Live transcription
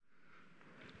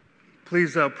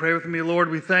Please pray with me. Lord,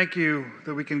 we thank you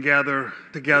that we can gather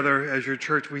together as your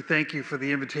church. We thank you for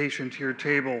the invitation to your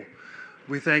table.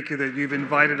 We thank you that you've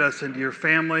invited us into your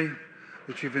family,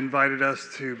 that you've invited us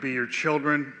to be your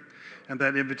children, and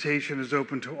that invitation is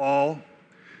open to all.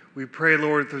 We pray,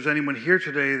 Lord, if there's anyone here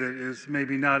today that is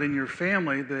maybe not in your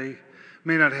family, they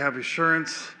may not have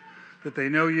assurance that they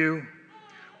know you.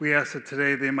 We ask that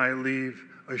today they might leave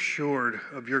assured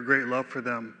of your great love for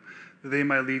them, that they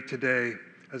might leave today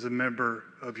as a member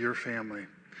of your family.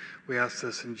 We ask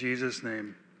this in Jesus'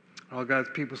 name. All God's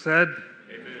people said,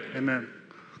 Amen. Amen.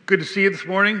 Good to see you this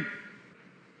morning.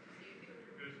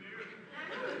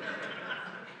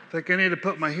 I think I need to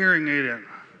put my hearing aid in.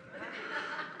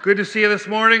 Good to see you this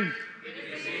morning. Good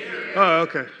to see you. Oh,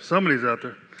 okay. Somebody's out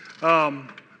there.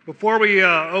 Before we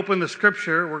open the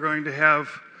scripture, we're going to have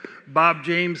Bob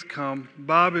James come.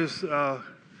 Bob is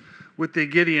with the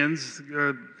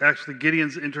Gideons, actually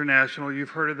Gideons International. You've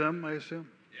heard of them, I assume?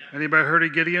 Yeah. Anybody heard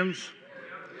of Gideons?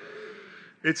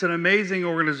 Yeah. It's an amazing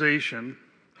organization.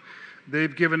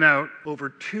 They've given out over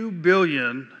 2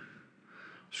 billion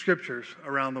scriptures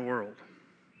around the world.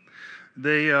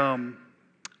 They are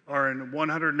in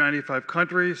 195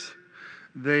 countries.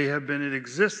 They have been in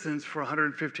existence for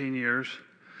 115 years,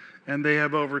 and they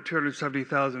have over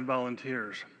 270,000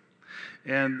 volunteers.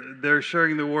 And they're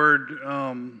sharing the word.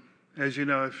 As you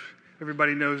know, if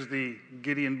everybody knows the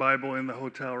Gideon Bible in the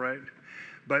hotel, right?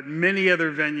 But many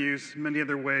other venues, many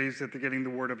other ways that they're getting the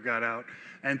Word of God out.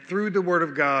 And through the Word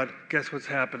of God, guess what's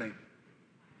happening?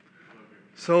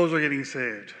 Souls are getting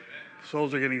saved.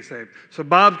 Souls are getting saved. So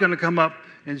Bob's going to come up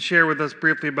and share with us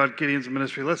briefly about Gideon's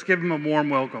ministry. Let's give him a warm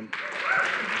welcome.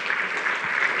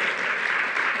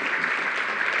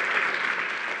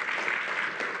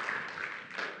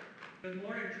 Good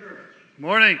morning, church.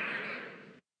 Morning.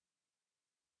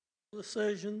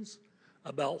 Decisions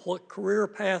about what career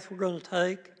path we're going to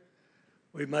take.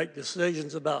 We make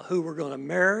decisions about who we're going to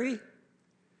marry.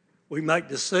 We make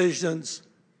decisions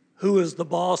who is the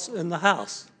boss in the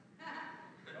house.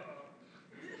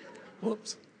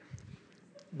 Whoops.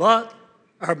 But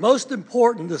our most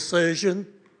important decision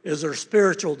is our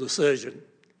spiritual decision.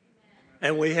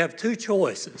 And we have two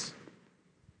choices.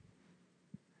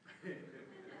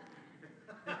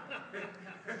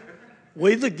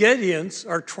 We, the Gideons,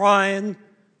 are trying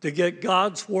to get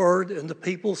God's word into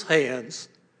people's hands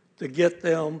to get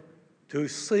them to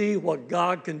see what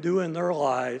God can do in their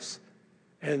lives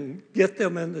and get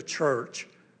them in the church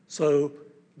so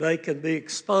they can be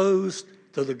exposed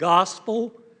to the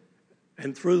gospel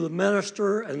and through the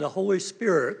minister and the Holy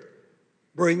Spirit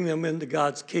bring them into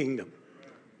God's kingdom.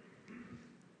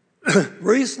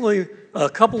 Recently, a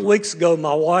couple weeks ago,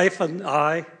 my wife and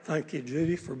I, thank you,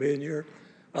 Judy, for being here,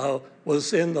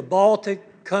 was in the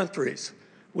Baltic countries.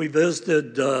 We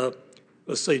visited,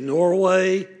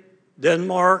 Norway,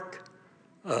 Denmark,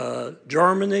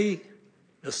 Germany,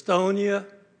 Estonia,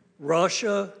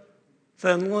 Russia,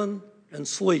 Finland, and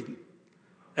Sweden.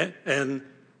 And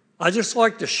I just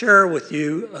like to share with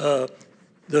you,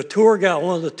 the tour guide,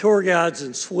 one of the tour guides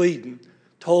in Sweden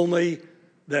told me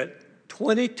that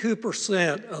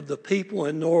 22% of the people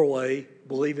in Norway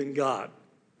believe in God.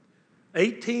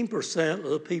 18% of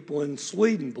the people in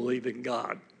Sweden believe in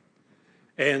God.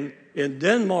 And in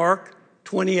Denmark,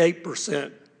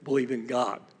 28% believe in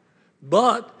God.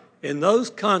 But in those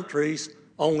countries,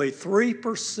 only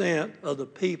 3% of the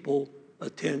people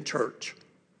attend church.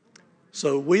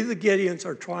 So we, the Gideons,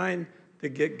 are trying to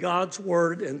get God's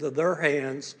word into their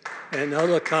hands and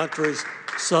other countries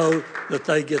so that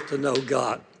they get to know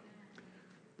God.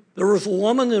 There was a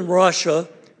woman in Russia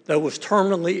that was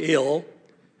terminally ill,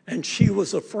 and she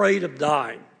was afraid of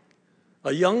dying.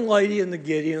 A young lady in the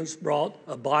Gideons brought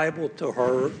a Bible to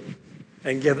her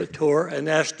and gave it to her and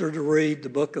asked her to read the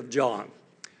book of John.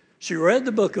 She read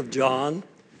the book of John,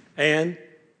 and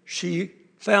she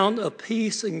found a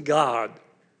peace in God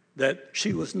that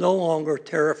she was no longer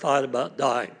terrified about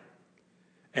dying.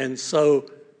 And so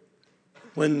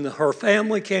when her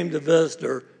family came to visit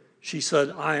her, she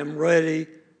said, I am ready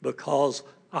because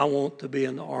I want to be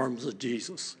in the arms of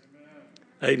Jesus.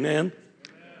 Amen.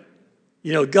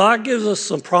 You know, God gives us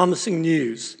some promising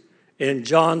news in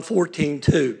John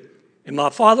 14:2. In my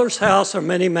Father's house are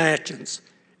many mansions.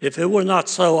 If it were not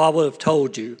so, I would have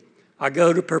told you. I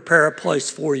go to prepare a place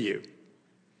for you.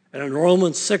 And in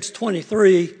Romans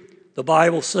 6:23, the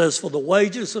Bible says, for the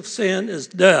wages of sin is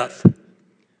death,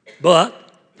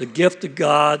 but the gift of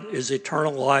God is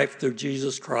eternal life through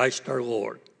Jesus Christ our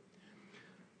Lord.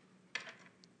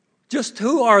 Just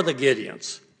who are the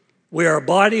Gideons? We are a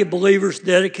body of believers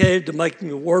dedicated to making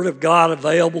the Word of God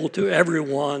available to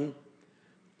everyone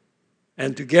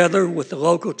and together with the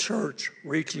local church,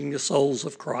 reaching the souls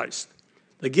of Christ.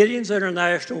 The Gideons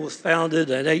International was founded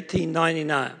in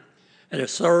 1899, and it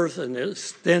serves an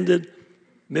extended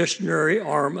missionary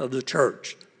arm of the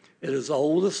church. It is the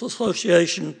oldest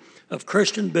association of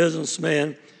Christian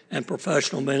businessmen and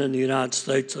professional men in the United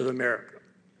States of America.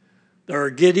 There are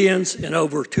Gideons in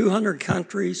over 200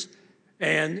 countries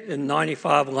and in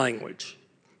 95 languages.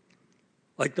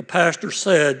 Like the pastor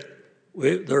said,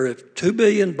 there are 2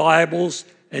 billion Bibles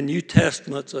and New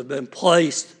Testaments have been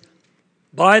placed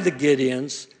by the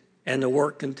Gideons, and the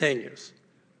work continues.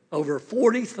 Over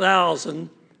 40,000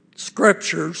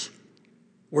 scriptures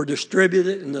were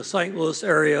distributed in the St. Louis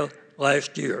area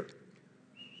last year.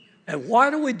 And why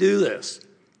do we do this?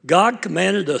 God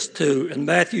commanded us to in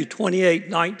Matthew 28,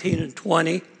 19 and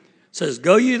 20. Says,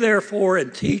 "Go ye therefore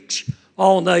and teach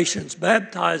all nations,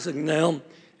 baptizing them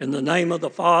in the name of the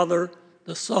Father,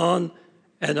 the Son,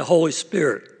 and the Holy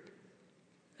Spirit,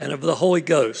 and of the Holy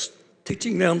Ghost,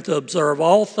 teaching them to observe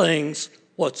all things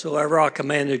whatsoever I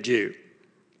commanded you.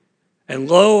 And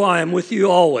lo, I am with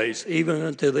you always, even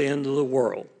unto the end of the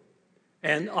world."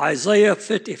 And Isaiah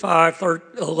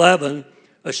 55:11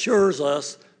 assures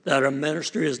us that our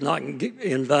ministry is not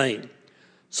in vain.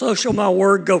 "So shall my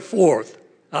word go forth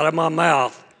out of my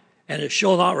mouth, and it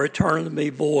shall not return to me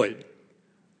void,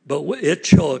 but it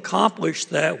shall accomplish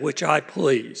that which I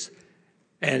please,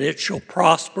 and it shall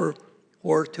prosper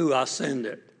whereto I send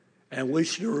it." And we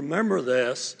should remember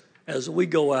this as we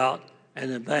go out and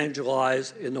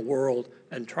evangelize in the world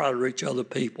and try to reach other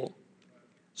people.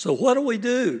 So what do we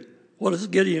do? What does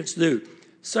Gideons do?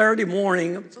 Saturday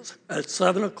morning at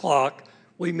 7 o'clock,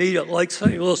 we meet at Lake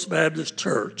St. Louis Baptist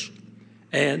Church,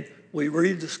 and we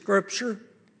read the scripture,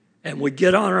 and we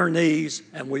get on our knees,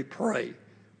 and we pray.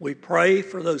 We pray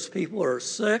for those people who are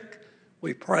sick.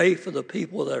 We pray for the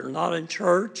people that are not in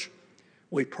church.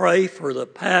 We pray for the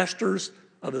pastors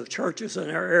of the churches in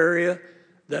our area,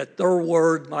 that their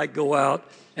word might go out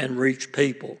and reach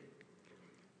people.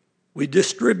 We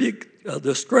distribute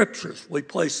the scriptures. We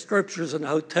place scriptures in a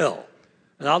hotel.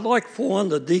 And I'd like for one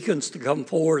of the deacons to come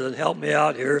forward and help me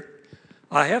out here.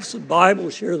 I have some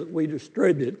Bibles here that we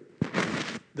distribute.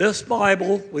 This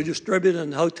Bible we distribute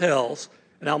in hotels,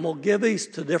 and I'm going to give these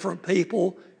to different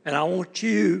people, and I want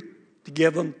you to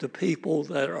give them to people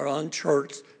that are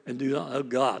unchurched and do not know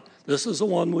God. This is the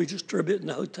one we distribute in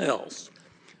the hotels.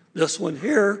 This one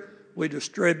here we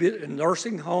distribute in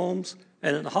nursing homes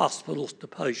and in hospitals to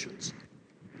patients.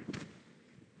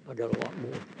 I got a lot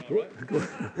more. All right.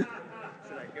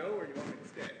 Should I go or do you want me to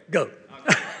stay? Go.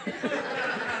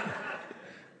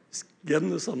 Give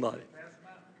them to somebody.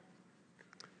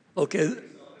 Okay,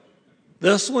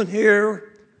 this one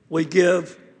here we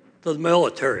give to the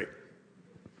military.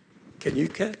 Can you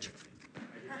catch?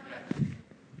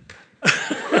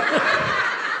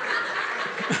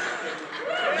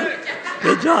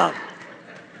 Good job.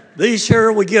 These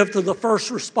here we give to the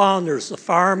first responders, the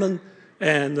firemen,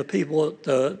 and the people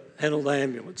that handle the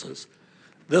ambulances.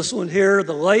 This one here,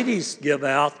 the ladies give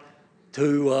out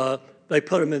to, they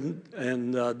put them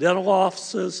in dental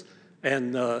offices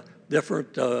and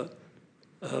different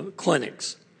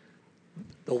clinics.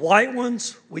 The white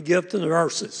ones we give to the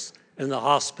nurses in the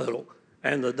hospital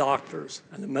and the doctors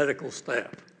and the medical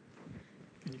staff.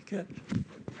 Can you catch?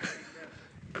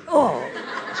 Oh.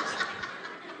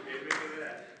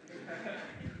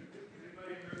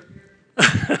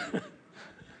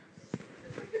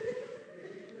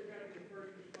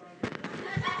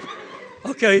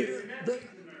 Okay,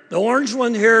 the orange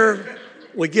one here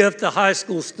we give to high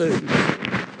school students.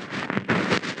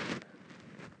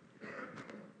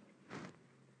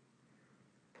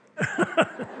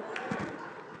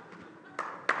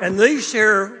 And these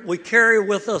here we carry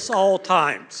with us all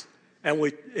times.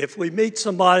 And if we meet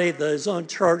somebody that is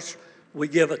unchurched, we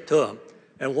give it to them.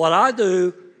 And what I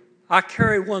do, I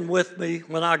carry one with me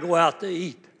when I go out to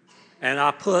eat. And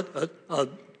I put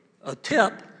a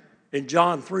tip in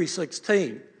John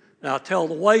 3:16. Now I tell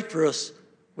the waitress,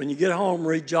 when you get home,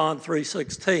 read John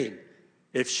 3:16.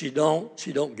 If she don't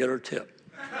get her tip.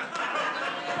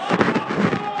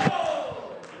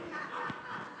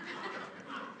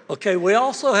 Okay, we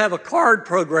also have a card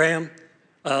program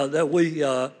that we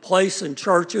place in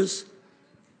churches.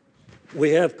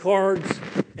 We have cards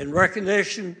in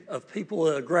recognition of people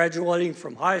that are graduating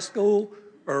from high school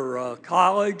or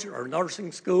college or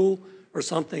nursing school or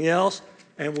something else.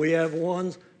 And we have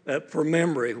ones that for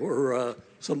memory where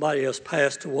somebody has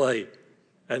passed away,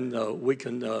 and we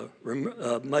can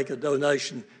make a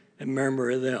donation in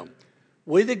memory of them.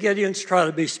 We, the Gideons, try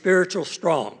to be spiritual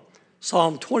strong.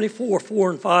 Psalm 24:4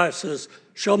 and 5 says,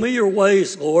 "Show me your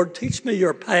ways, Lord. Teach me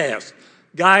your paths.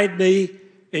 Guide me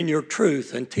in your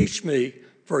truth and teach me,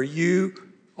 for you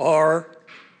are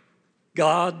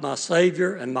God, my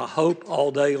Savior, and my hope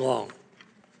all day long.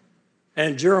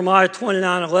 And Jeremiah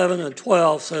 29:11 and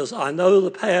 12 says, I know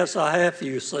the paths I have for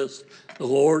you, says the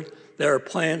Lord. There are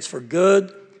plans for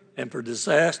good and for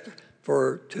disaster,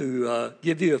 to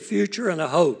give you a future and a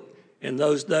hope. In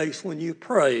those days when you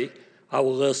pray, I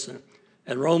will listen.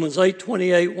 And Romans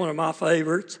 8:28, one of my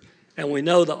favorites, and we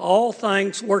know that all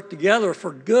things work together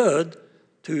for good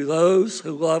to those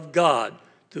who love God,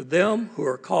 to them who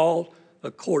are called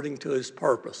according to his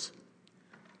purpose.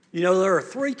 You know, there are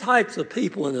three types of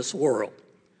people in this world.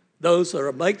 Those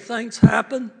that make things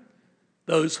happen,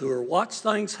 those who watch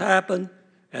things happen,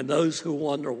 and those who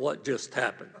wonder what just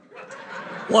happened.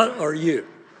 What are you?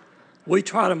 We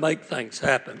try to make things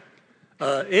happen.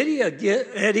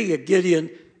 Eddie Gideon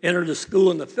entered a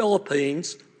school in the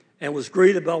Philippines and was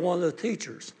greeted by one of the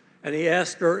teachers. And he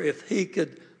asked her if he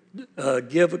could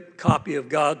give a copy of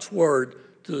God's Word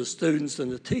to the students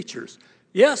and the teachers.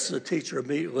 Yes, the teacher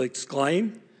immediately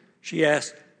exclaimed. She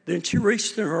asked, then she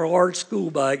reached in her large school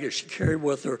bag that she carried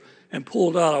with her and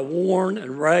pulled out a worn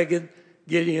and ragged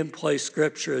Gideon Place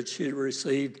scripture that she had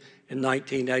received in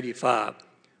 1985.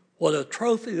 What a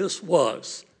trophy this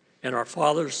was in our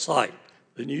Father's sight.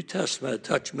 The New Testament had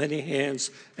touched many hands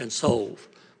and souls.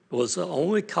 It was the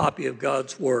only copy of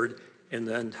God's Word in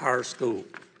the entire school.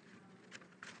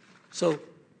 So,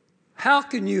 how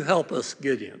can you help us,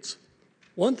 Gideons?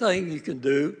 One thing you can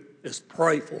do is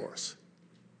pray for us.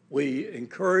 We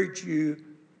encourage you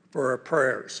for our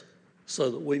prayers so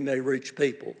that we may reach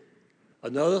people.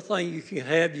 Another thing you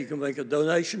can make a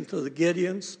donation to the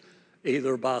Gideons,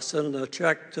 either by sending a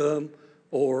check to them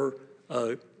or,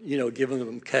 giving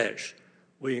them cash.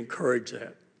 We encourage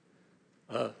that.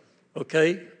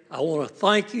 Okay, I want to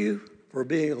thank you for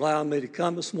allowing me to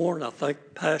come this morning. I thank the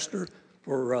pastor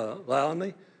for allowing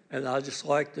me, and I'd just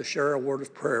like to share a word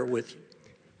of prayer with you.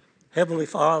 Heavenly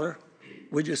Father,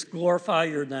 we just glorify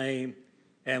your name,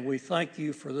 and we thank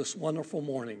you for this wonderful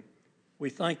morning. We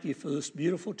thank you for this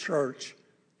beautiful church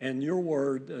and your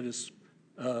word that is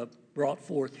brought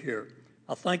forth here.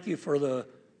 I thank you for the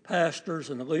pastors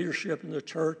and the leadership in the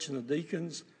church and the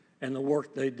deacons and the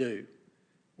work they do.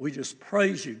 We just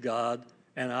praise you, God,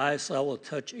 and I ask that will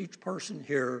touch each person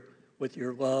here with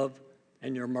your love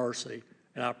and your mercy.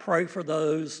 And I pray for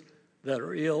those that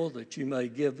are ill, that you may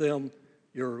give them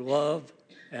your love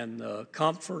and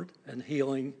comfort and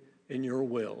healing in your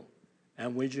will.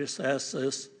 And we just ask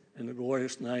this in the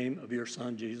glorious name of your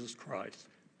Son, Jesus Christ.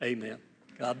 Amen.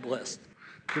 God bless.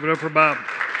 Give it up for Bob.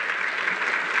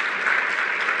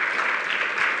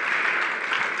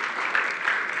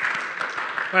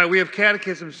 All right, we have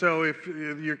catechism, so if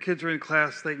your kids are in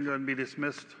class, they can go and be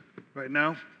dismissed right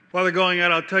now. While they're going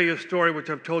out, I'll tell you a story which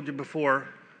I've told you before,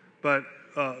 but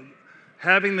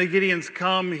having the Gideons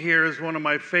come here is one of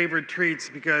my favorite treats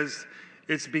because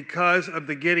it's because of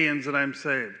the Gideons that I'm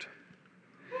saved.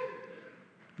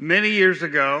 Many years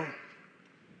ago,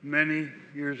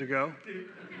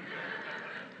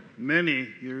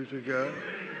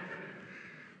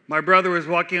 my brother was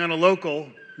walking on a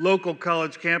local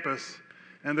college campus,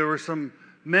 and there were some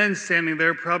men standing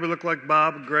there, probably looked like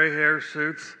Bob, gray hair,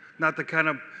 suits, not the kind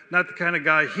of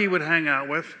guy he would hang out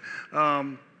with.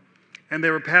 And they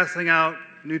were passing out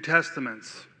New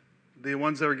Testaments. The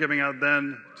ones they were giving out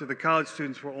then to the college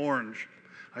students were orange.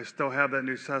 I still have that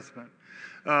New Testament.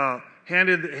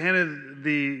 Handed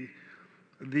the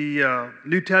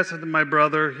New Testament to my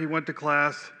brother. He went to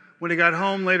class. When he got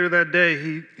home later that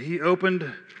day, he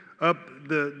opened up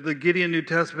the Gideon New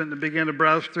Testament and began to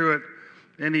browse through it.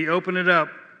 And he opened it up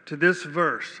to this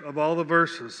verse of all the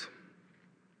verses.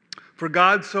 For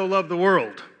God so loved the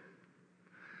world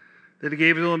that he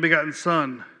gave his only begotten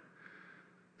Son,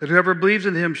 that whoever believes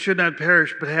in him should not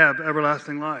perish but have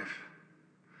everlasting life.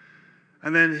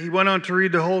 And then he went on to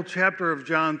read the whole chapter of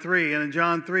John 3. And in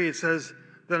John 3 it says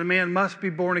that a man must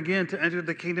be born again to enter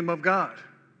the kingdom of God.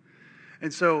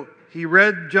 And so he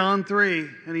read John 3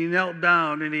 and he knelt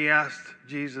down and he asked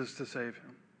Jesus to save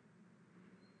him.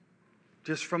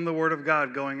 Just from the word of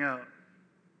God going out.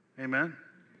 Amen?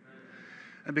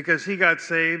 And because he got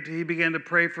saved, he began to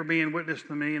pray for me and witness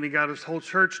to me, and he got his whole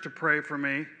church to pray for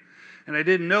me. And I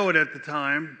didn't know it at the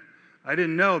time. I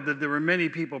didn't know that there were many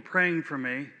people praying for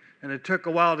me, and it took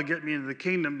a while to get me into the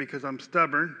kingdom because I'm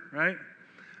stubborn, right?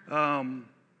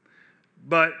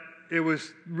 But it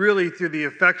was really through the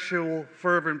effectual,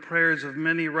 fervent prayers of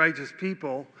many righteous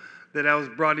people that I was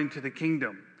brought into the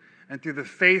kingdom, and through the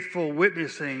faithful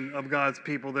witnessing of God's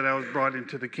people that I was brought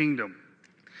into the kingdom.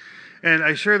 And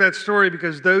I share that story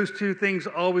because those two things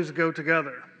always go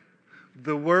together.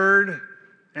 The Word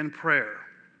and prayer.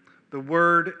 The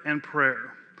Word and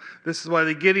prayer. This is why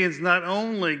the Gideons not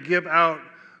only give out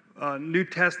New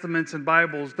Testaments and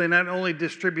Bibles, they not only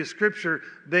distribute Scripture,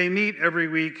 they meet every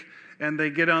week and they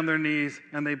get on their knees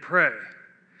and they pray.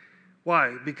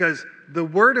 Why? Because the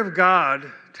Word of God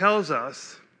tells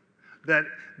us that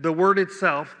the Word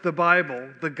itself, the Bible,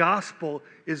 the gospel,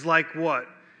 is like what?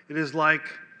 It is like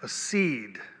a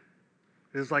seed.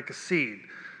 It is like a seed.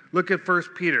 Look at 1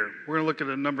 Peter. We're going to look at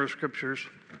a number of scriptures.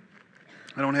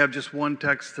 I don't have just one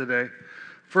text today.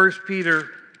 1 Peter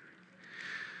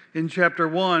in chapter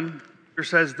 1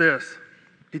 says this.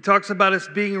 He talks about us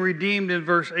being redeemed in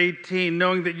verse 18,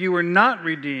 knowing that you were not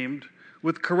redeemed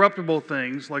with corruptible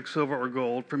things like silver or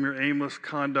gold from your aimless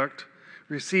conduct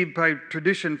received by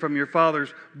tradition from your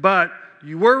fathers, but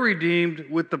you were redeemed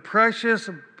with the precious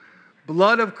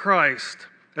blood of Christ,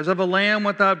 as of a lamb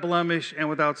without blemish and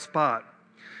without spot.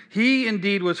 He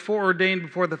indeed was foreordained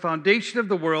before the foundation of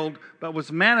the world, but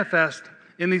was manifest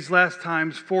in these last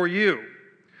times for you,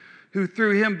 who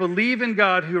through him believe in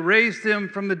God, who raised him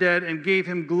from the dead and gave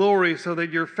him glory, so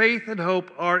that your faith and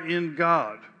hope are in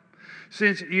God.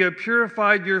 Since you have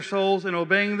purified your souls in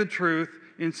obeying the truth,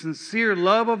 in sincere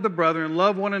love of the brethren,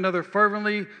 love one another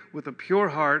fervently with a pure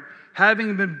heart,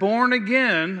 having been born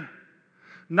again,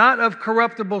 not of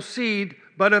corruptible seed,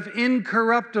 but of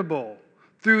incorruptible,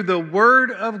 through the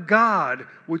word of God,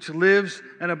 which lives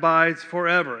and abides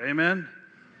forever. Amen?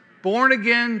 Born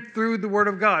again through the word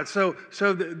of God. So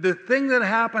the thing that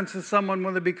happens to someone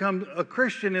when they become a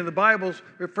Christian in the Bible is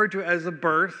referred to as a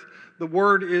birth. The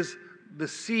word is the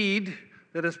seed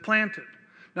that is planted.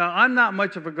 Now, I'm not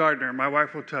much of a gardener, my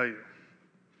wife will tell you.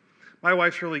 My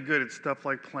wife's really good at stuff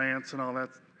like plants and all that.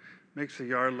 Makes the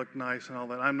yard look nice and all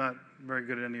that. I'm not very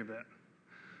good at any of that.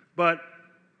 But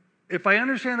if I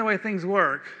understand the way things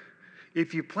work,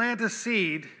 if you plant a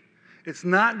seed, it's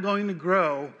not going to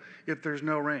grow if there's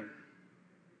no rain.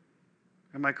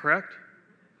 Am I correct?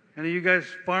 Any of you guys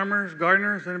farmers,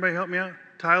 gardeners, anybody help me out?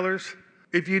 Tylers?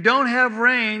 If you don't have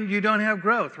rain, you don't have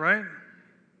growth, right?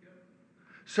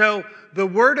 So the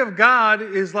Word of God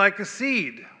is like a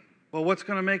seed. Well, what's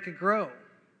going to make it grow?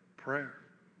 Prayer.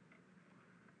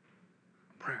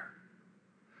 Prayer.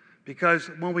 Because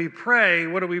when we pray,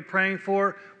 what are we praying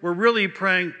for? We're really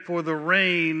praying for the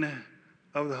reign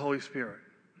of the Holy Spirit.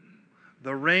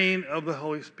 The reign of the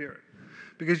Holy Spirit.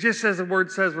 Because just as the Word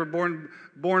says we're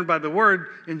born by the Word,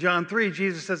 in John 3,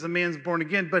 Jesus says a man's born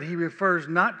again, but he refers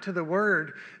not to the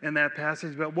Word in that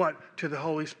passage, but what? To the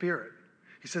Holy Spirit.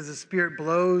 He says the Spirit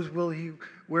blows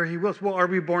where he wills. Well, are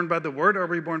we born by the Word or are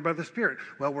we born by the Spirit?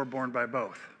 Well, we're born by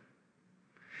both.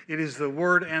 It is the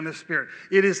Word and the Spirit.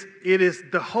 It is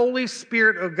the Holy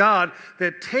Spirit of God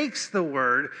that takes the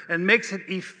Word and makes it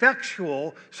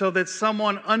effectual so that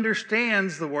someone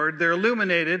understands the Word, they're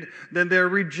illuminated, then they're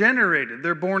regenerated,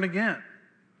 they're born again.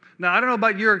 Now, I don't know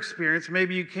about your experience.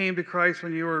 Maybe you came to Christ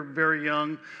when you were very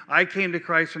young. I came to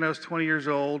Christ when I was 20 years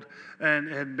old and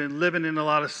had been living in a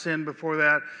lot of sin before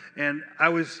that. And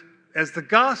as the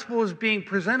gospel was being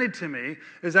presented to me,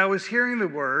 as I was hearing the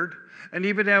Word, and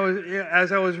even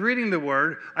as I was reading the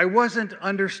Word, I wasn't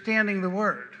understanding the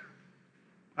Word.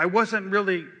 I wasn't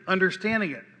really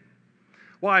understanding it.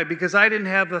 Why? Because I didn't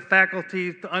have the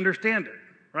faculty to understand it,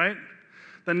 right?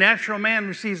 The natural man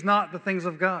receives not the things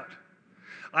of God.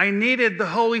 I needed the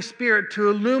Holy Spirit to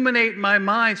illuminate my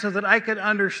mind so that I could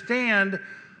understand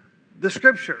the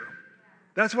Scripture.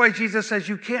 That's why Jesus says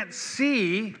you can't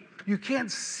see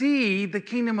the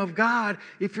kingdom of God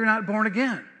if you're not born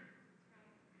again.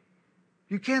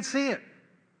 You can't see it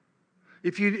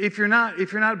if you're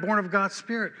not born of God's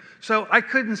Spirit. So I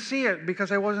couldn't see it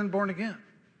because I wasn't born again.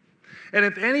 And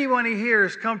if anyone here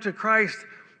has come to Christ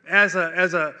as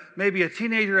maybe a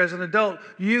teenager, as an adult,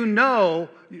 you know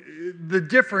the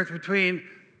difference between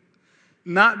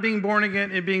not being born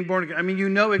again and being born again. I mean, you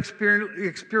know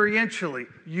experientially.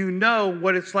 You know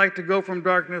what it's like to go from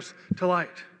darkness to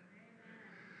light.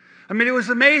 I mean, it was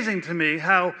amazing to me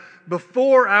how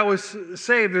before I was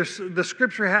saved, the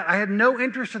Scripture I had no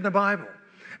interest in the Bible.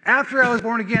 After I was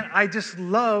born again, I just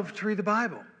loved to read the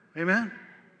Bible. Amen?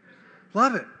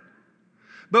 Love it.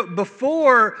 But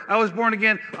before I was born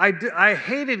again, I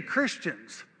hated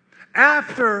Christians.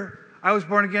 After I was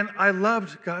born again, I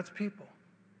loved God's people.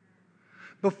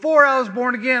 Before I was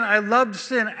born again, I loved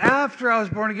sin. After I was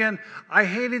born again, I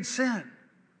hated sin.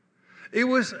 It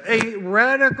was a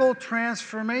radical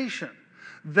transformation.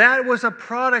 That was a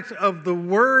product of the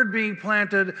Word being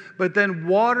planted, but then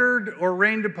watered or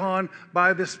rained upon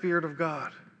by the Spirit of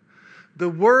God. The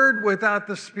Word without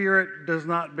the Spirit does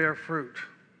not bear fruit.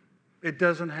 It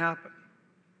doesn't happen.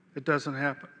 It doesn't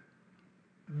happen.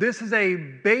 This is a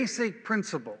basic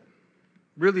principle,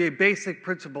 really a basic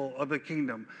principle of the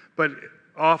kingdom, but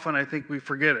often I think we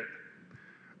forget it.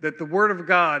 That the Word of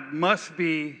God must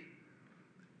be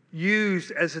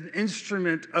used as an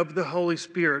instrument of the Holy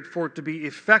Spirit for it to be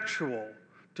effectual,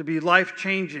 to be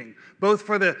life-changing, both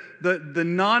for the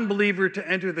non-believer to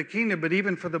enter the kingdom, but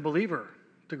even for the believer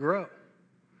to grow.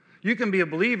 You can be a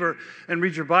believer and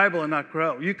read your Bible and not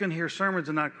grow. You can hear sermons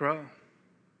and not grow.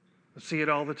 I see it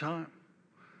all the time.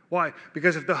 Why?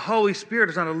 Because if the Holy Spirit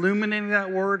is not illuminating that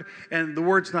word and the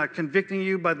word's not convicting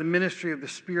you by the ministry of the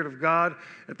Spirit of God,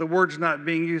 if the word's not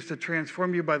being used to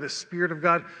transform you by the Spirit of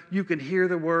God, you can hear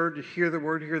the word, hear the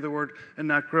word, and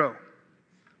not grow.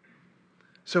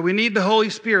 So we need the Holy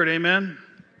Spirit, amen?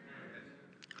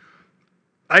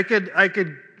 I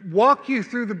could walk you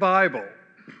through the Bible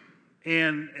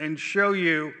and show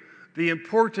you the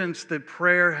importance that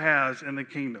prayer has in the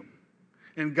kingdom,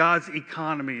 in God's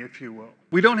economy, if you will.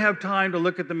 We don't have time to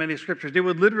look at the many scriptures. It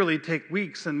would literally take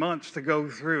weeks and months to go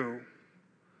through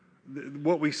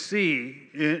what we see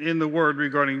in the Word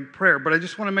regarding prayer. But I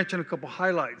just want to mention a couple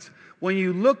highlights. When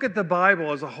you look at the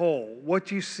Bible as a whole, what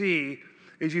you see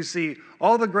is you see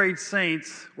all the great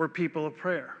saints were people of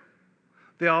prayer.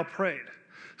 They all prayed.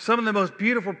 Some of the most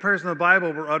beautiful prayers in the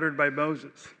Bible were uttered by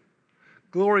Moses.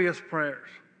 Glorious prayers.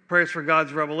 Prayers for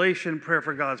God's revelation, prayer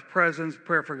for God's presence,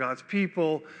 prayer for God's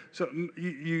people. So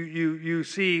you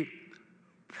see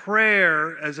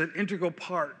prayer as an integral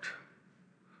part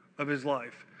of his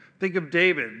life. Think of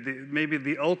David, maybe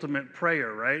the ultimate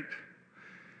prayer, right?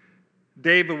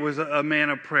 David was a man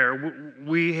of prayer.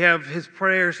 We have his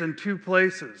prayers in two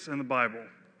places in the Bible.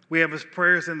 We have his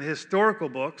prayers in the historical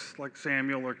books, like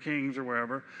Samuel or Kings or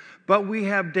wherever. But we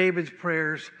have David's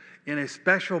prayers in a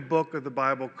special book of the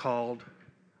Bible called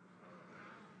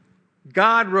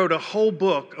God wrote a whole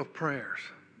book of prayers.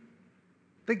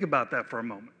 Think about that for a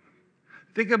moment.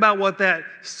 Think about what that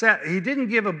said. He didn't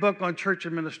give a book on church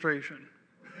administration.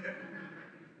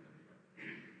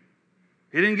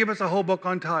 He didn't give us a whole book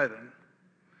on tithing.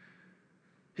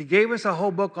 He gave us a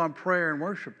whole book on prayer and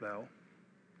worship, though.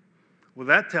 Well,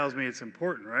 that tells me it's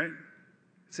important, right?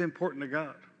 It's important to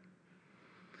God.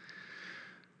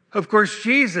 Of course,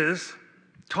 Jesus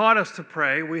taught us to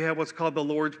pray. We have what's called the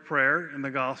Lord's Prayer in the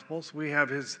Gospels. We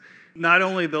have not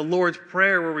only the Lord's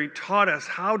Prayer where he taught us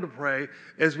how to pray,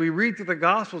 as we read through the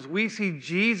Gospels, we see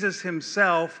Jesus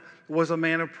himself was a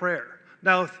man of prayer.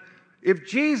 Now, if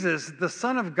Jesus, the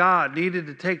Son of God, needed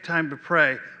to take time to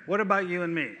pray, what about you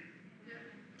and me?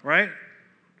 Right?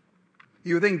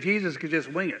 You would think Jesus could just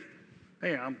wing it.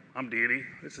 Hey, I'm deity.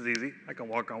 This is easy. I can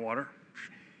walk on water.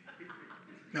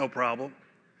 No problem.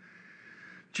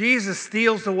 Jesus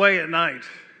steals away at night.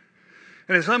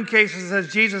 And in some cases it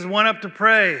says Jesus went up to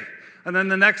pray. And then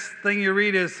the next thing you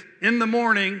read is in the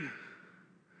morning,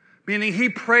 meaning he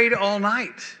prayed all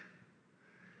night.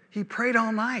 He prayed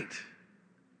all night.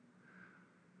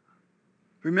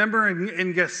 Remember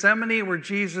in Gethsemane where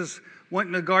Jesus went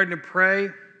in the garden to pray?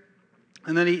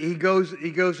 And then he goes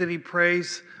and he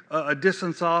prays a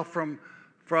distance off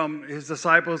from his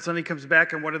disciples. Then he comes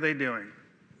back and what are they doing?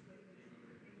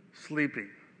 Sleeping.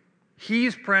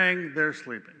 He's praying, they're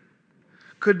sleeping.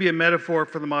 Could be a metaphor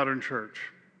for the modern church.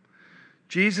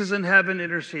 Jesus in heaven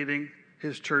interceding,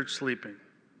 his church sleeping.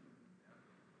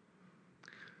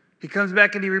 He comes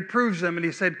back and he reproves them and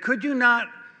he said, could you not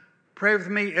pray with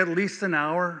me at least an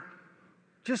hour?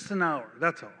 Just an hour,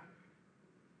 that's all.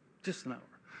 Just an hour.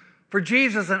 For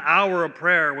Jesus, an hour of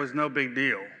prayer was no big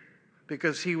deal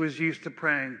because he was used to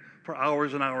praying for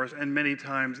hours and hours and many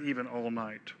times even all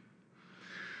night.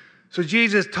 So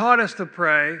Jesus taught us to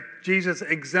pray. Jesus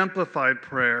exemplified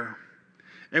prayer.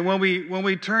 And when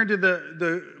we turn to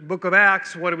the book of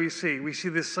Acts, what do we see? We see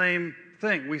the same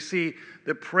thing. We see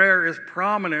that prayer is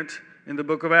prominent in the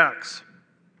book of Acts.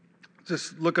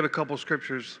 Just look at a couple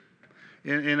scriptures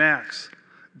in Acts.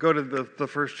 Go to the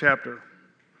first chapter.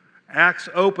 Acts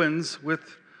opens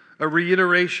with a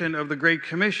reiteration of the Great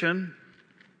Commission,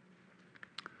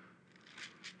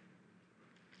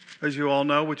 as you all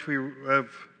know, which we have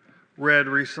read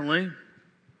recently.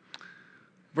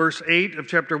 Verse 8 of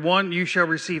chapter 1, you shall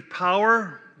receive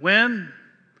power when?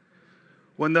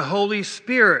 When the Holy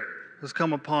Spirit has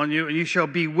come upon you, and you shall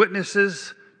be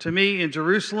witnesses to me in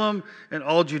Jerusalem and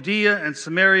all Judea and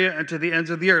Samaria and to the ends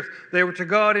of the earth. They were to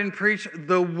go out and preach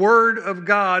the word of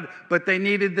God, but they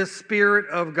needed the Spirit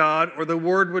of God or the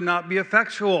word would not be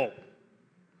effectual.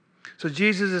 So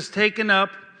Jesus is taken up.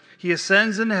 He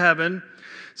ascends into heaven.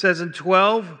 It says in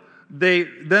 12, they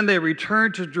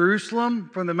returned to Jerusalem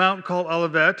from the mountain called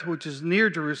Olivet, which is near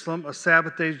Jerusalem, a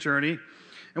Sabbath day's journey.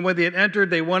 And when they had entered,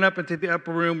 they went up into the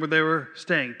upper room where they were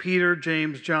staying. Peter,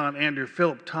 James, John, Andrew,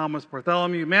 Philip, Thomas,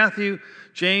 Bartholomew, Matthew,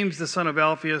 James the son of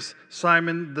Alphaeus,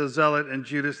 Simon the Zealot, and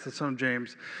Judas the son of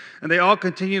James. And they all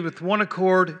continued with one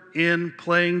accord in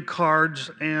playing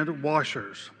cards and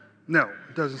washers. No,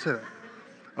 it doesn't say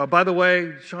that. By the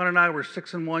way, Sean and I were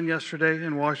 6-1 yesterday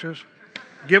in washers.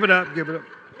 Give it up, give it up.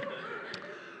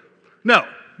 No.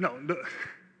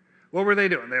 What were they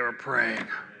doing? They were praying.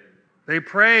 They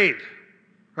prayed.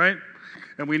 Right?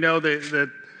 And we know that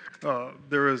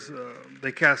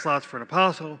they cast lots for an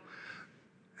apostle.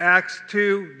 Acts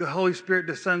 2, the Holy Spirit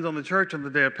descends on the church on the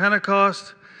day of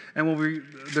Pentecost. And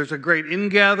there's a great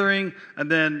ingathering.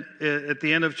 And then at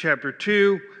the end of chapter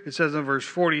 2, it says in verse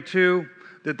 42,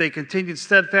 that they continued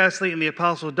steadfastly in the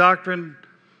apostles' doctrine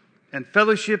and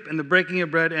fellowship, in the breaking of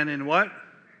bread, and in what?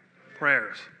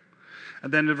 Prayers.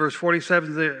 And then in verse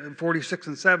 47, 46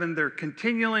 and 7, they're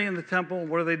continually in the temple.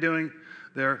 What are they doing?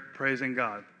 They're praising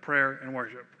God. Prayer and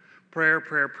worship. Prayer,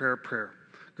 prayer, prayer, prayer.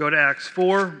 Go to Acts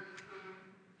 4.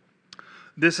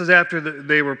 This is after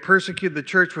they were persecuted. The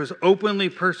church was openly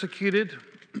persecuted.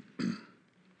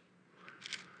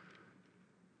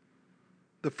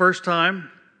 The first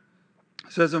time,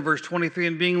 it says in verse 23,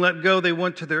 and being let go, they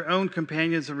went to their own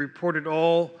companions and reported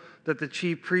all that the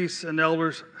chief priests and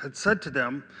elders had said to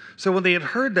them. So when they had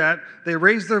heard that, they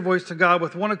raised their voice to God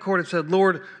with one accord and said,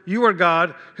 Lord, you are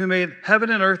God who made heaven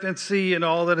and earth and sea and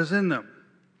all that is in them.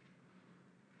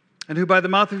 And who by the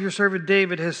mouth of your servant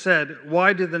David has said,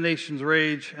 why did the nations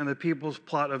rage and the peoples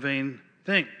plot a vain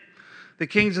thing? The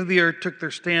kings of the earth took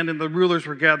their stand and the rulers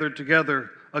were gathered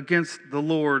together against the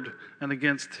Lord and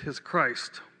against his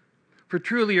Christ. For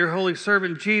truly your holy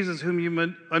servant Jesus, whom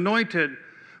you anointed,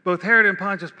 both Herod and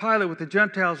Pontius Pilate with the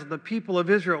Gentiles and the people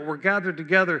of Israel were gathered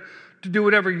together to do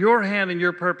whatever your hand and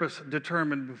your purpose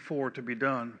determined before to be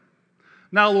done.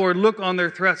 Now, Lord, look on their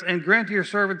threats and grant to your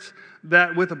servants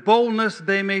that with boldness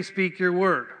they may speak your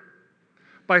word,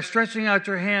 by stretching out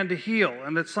your hand to heal,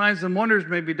 and that signs and wonders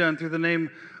may be done through the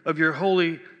name of your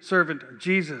holy servant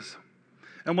Jesus.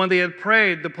 And when they had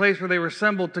prayed, the place where they were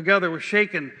assembled together was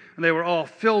shaken, and they were all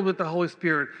filled with the Holy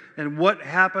Spirit. And what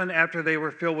happened after they were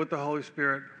filled with the Holy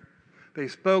Spirit? They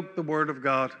spoke the word of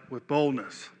God with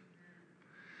boldness.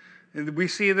 And we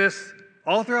see this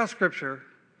all throughout Scripture,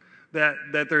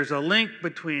 that there's a link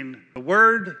between the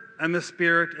Word and the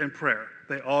Spirit and prayer.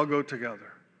 They all go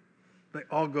together. They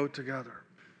all go together.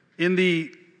 In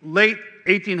the late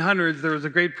 1800s, there was a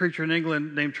great preacher in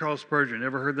England named Charles Spurgeon.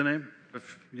 Ever heard the name?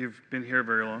 If you've been here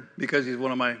very long. Because he's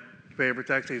one of my favorites.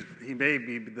 Actually, he may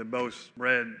be the most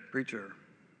read preacher.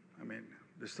 I mean,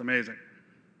 just amazing.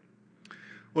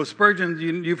 Well, Spurgeon,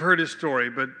 you've heard his story,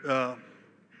 but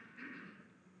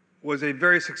was a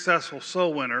very successful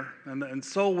soul winner. And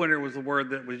soul winner was the word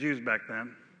that was used back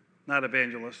then. Not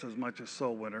evangelist as much as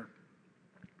soul winner.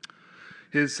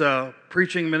 His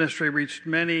preaching ministry reached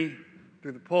many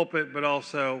through the pulpit, but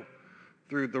also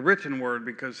through the written word,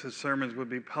 because his sermons would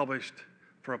be published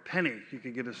for a penny. You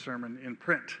could get a sermon in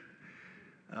print.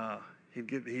 He'd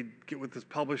get with his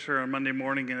publisher on Monday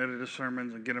morning and edit his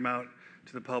sermons and get them out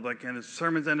to the public. And his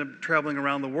sermons ended up traveling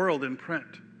around the world in print.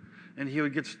 And he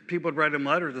would get people to write him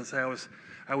letters and say,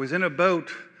 I was in a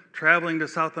boat traveling to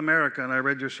South America and I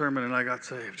read your sermon and I got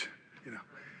saved. You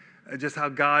know, just how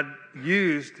God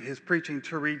used his preaching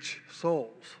to reach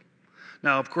souls.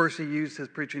 Now, of course, he used his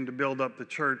preaching to build up the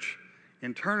church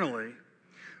internally,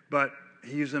 but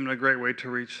he used them in a great way to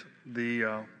reach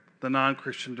the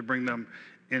non-Christian, to bring them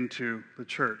into the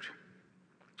church.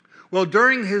 Well,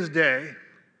 during his day,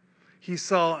 he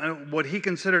saw what he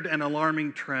considered an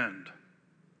alarming trend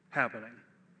happening.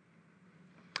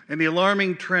 And the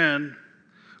alarming trend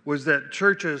was that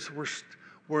churches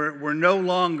were no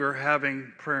longer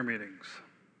having prayer meetings.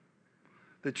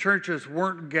 The churches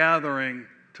weren't gathering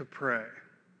to pray.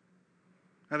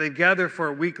 Now, they'd gather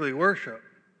for weekly worship.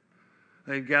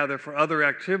 They'd gather for other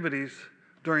activities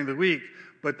during the week,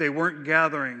 but they weren't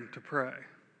gathering to pray.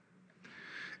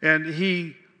 And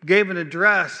he gave an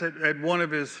address at one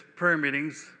of his prayer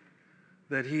meetings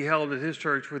that he held at his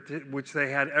church, which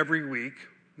they had every week,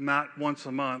 not once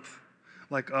a month,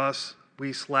 like us,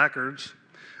 we slackers.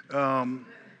 At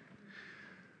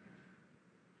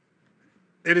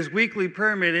his weekly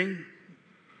prayer meeting,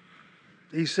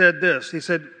 he said this. He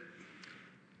said,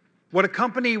 what a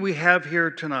company we have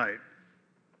here tonight.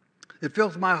 It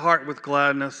fills my heart with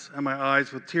gladness and my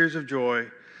eyes with tears of joy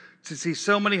to see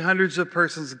so many hundreds of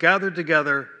persons gathered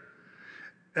together,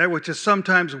 which is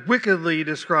sometimes wickedly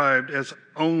described as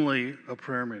only a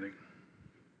prayer meeting.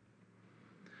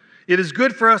 It is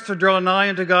good for us to draw nigh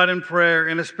unto God in prayer,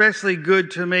 and especially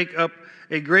good to make up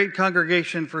a great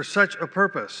congregation for such a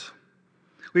purpose.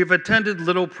 We have attended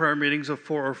little prayer meetings of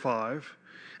 4 or 5,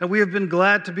 and we have been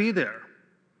glad to be there,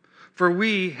 for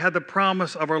we had the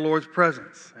promise of our Lord's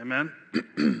presence. Amen?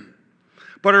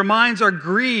 But our minds are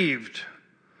grieved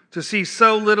to see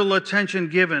so little attention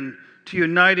given to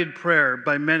united prayer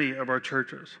by many of our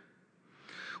churches.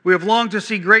 We have longed to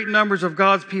see great numbers of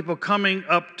God's people coming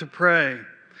up to pray,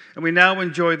 and we now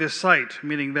enjoy this sight,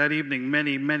 meaning that evening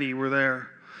many were there.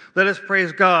 Let us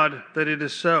praise God that it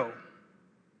is so.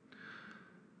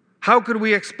 How could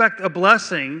we expect a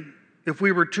blessing if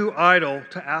we were too idle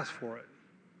to ask for it?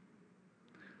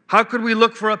 How could we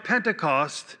look for a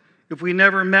Pentecost if we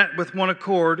never met with one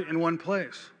accord in one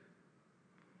place?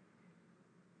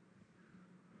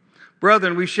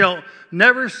 Brethren, we shall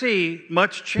never see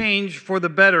much change for the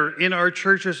better in our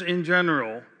churches in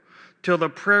general till the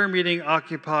prayer meeting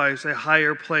occupies a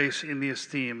higher place in the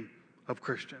esteem of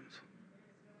Christians.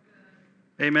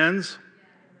 Amens?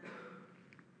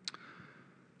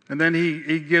 And then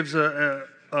he gives an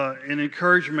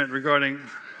encouragement regarding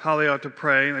how they ought to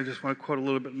pray, and I just want to quote a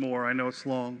little bit more. I know it's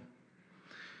long.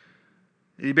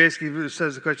 He basically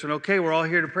says the question, okay, we're all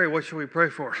here to pray. What should we pray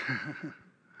for?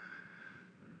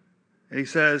 And he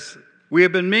says, we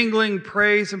have been mingling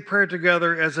praise and prayer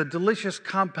together as a delicious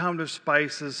compound of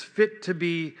spices fit to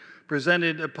be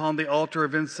presented upon the altar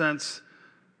of incense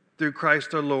through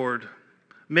Christ our Lord.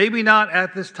 Maybe not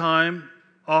at this time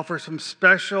offer some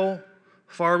special,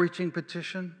 far-reaching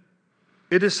petition.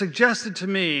 It is suggested to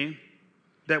me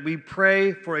that we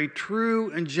pray for a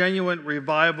true and genuine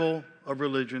revival of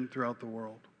religion throughout the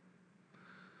world.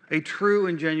 A true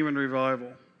and genuine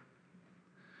revival.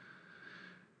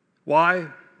 Why?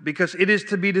 Because it is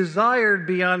to be desired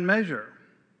beyond measure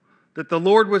that the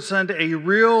Lord would send a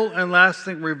real and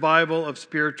lasting revival of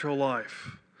spiritual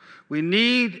life. We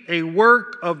need a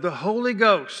work of the Holy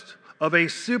Ghost of a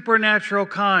supernatural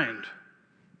kind,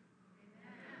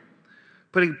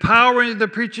 putting power into the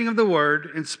preaching of the word,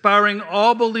 inspiring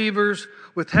all believers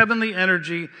with heavenly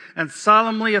energy, and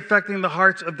solemnly affecting the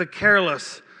hearts of the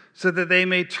careless so that they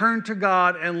may turn to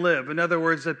God and live. In other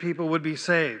words, that people would be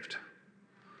saved.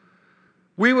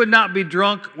 We would not be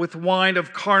drunk with wine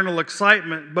of carnal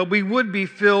excitement, but we would be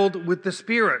filled with the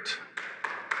Spirit.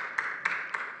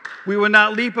 We would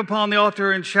not leap upon the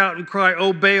altar and shout and cry,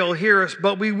 "O Baal, hear us,"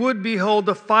 but we would behold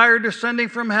the fire descending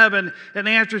from heaven in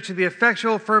answer to the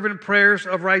effectual, fervent prayers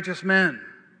of righteous men.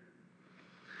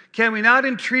 Can we not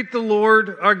entreat the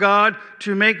Lord our God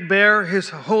to make bare his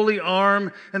holy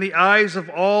arm in the eyes of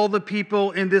all the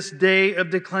people in this day of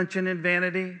declension and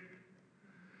vanity?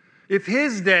 If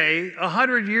his day,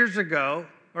 100 years ago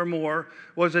or more,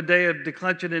 was a day of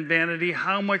declension and vanity,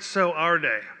 how much so our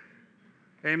day?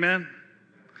 Amen?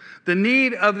 The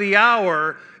need of the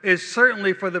hour is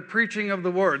certainly for the preaching of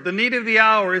the word. The need of the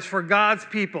hour is for God's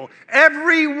people,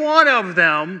 every one of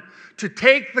them, to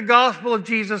take the gospel of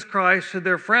Jesus Christ to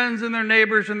their friends and their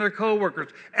neighbors and their co-workers.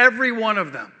 Every one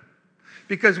of them.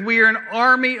 Because we are an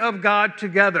army of God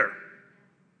together.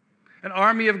 An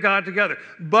army of God together.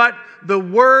 But the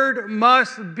word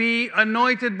must be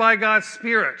anointed by God's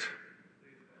Spirit.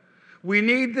 We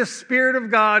need the Spirit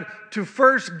of God to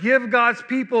first give God's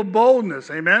people boldness.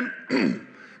 Amen?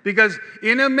 Because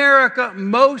in America,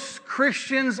 most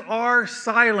Christians are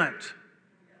silent.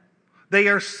 They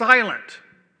are silent.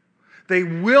 They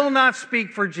will not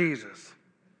speak for Jesus.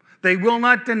 They will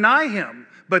not deny him,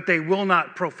 but they will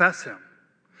not profess him.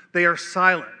 They are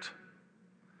silent.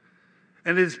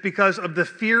 And it is because of the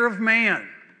fear of man.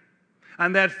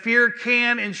 And that fear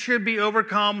can and should be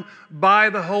overcome by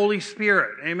the Holy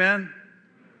Spirit. Amen?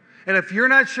 And if you're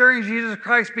not sharing Jesus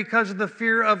Christ because of the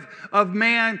fear of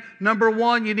man, number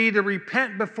one, you need to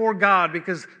repent before God,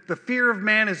 because the fear of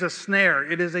man is a snare.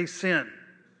 It is a sin.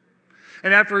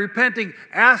 And after repenting,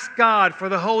 ask God for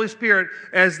the Holy Spirit,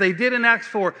 as they did in Acts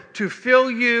 4, to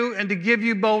fill you and to give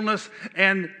you boldness.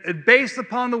 And based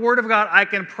upon the Word of God, I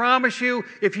can promise you,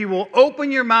 if you will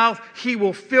open your mouth, he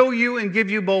will fill you and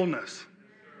give you boldness.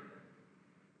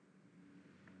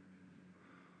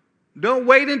 Don't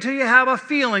wait until you have a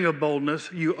feeling of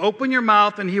boldness. You open your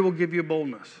mouth and he will give you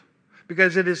boldness.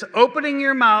 Because it is opening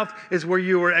your mouth is where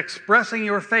you are expressing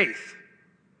your faith.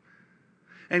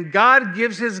 And God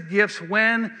gives his gifts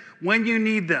when you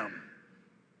need them.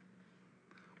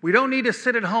 We don't need to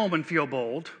sit at home and feel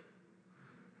bold.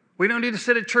 We don't need to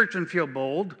sit at church and feel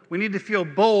bold. We need to feel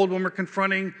bold when we're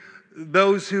confronting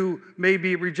those who may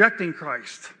be rejecting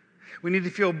Christ. We need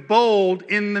to feel bold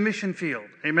in the mission field.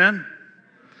 Amen?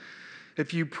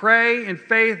 If you pray in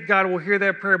faith, God will hear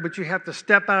that prayer, but you have to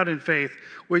step out in faith,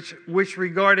 which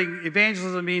regarding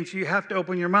evangelism means you have to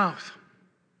open your mouth.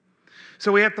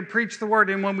 So we have to preach the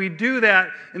word. And when we do that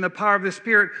in the power of the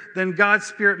Spirit, then God's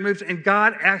Spirit moves and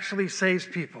God actually saves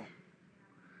people.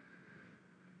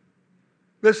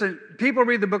 Listen, people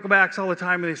read the book of Acts all the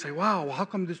time and they say, wow, how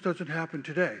come this doesn't happen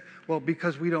today? Well,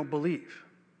 because we don't believe.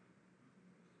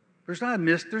 There's no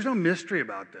mystery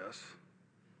about this.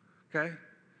 Okay?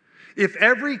 If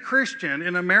every Christian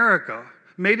in America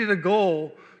made it a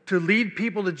goal to lead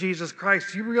people to Jesus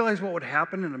Christ, do you realize what would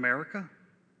happen in America?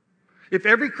 If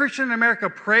every Christian in America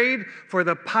prayed for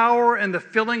the power and the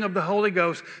filling of the Holy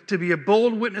Ghost to be a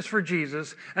bold witness for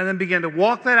Jesus and then began to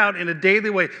walk that out in a daily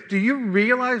way, do you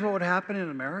realize what would happen in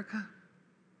America?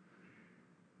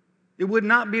 It would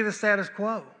not be the status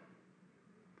quo.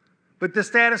 But the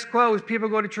status quo is people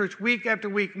go to church week after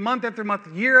week, month after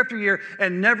month, year after year,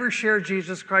 and never share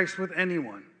Jesus Christ with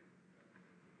anyone.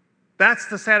 That's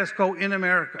the status quo in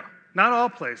America. Not all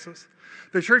places.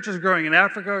 The church is growing in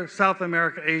Africa, South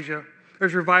America, Asia.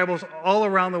 There's revivals all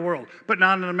around the world, but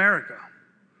not in America.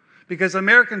 Because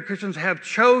American Christians have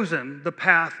chosen the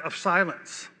path of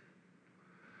silence.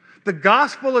 The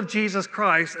gospel of Jesus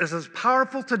Christ is as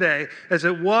powerful today as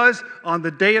it was on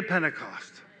the day of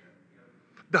Pentecost.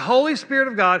 The Holy Spirit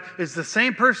of God is the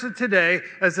same person today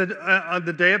as on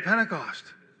the day of Pentecost.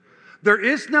 There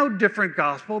is no different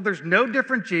gospel. There's no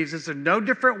different Jesus. There's no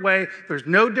different way. There's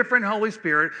no different Holy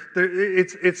Spirit.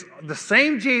 It's the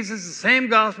same Jesus, the same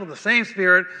gospel, the same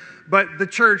Spirit, but the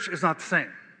church is not the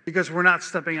same because we're not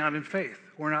stepping out in faith.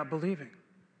 We're not believing.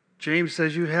 James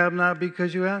says, you have not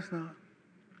because you ask not.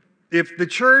 If the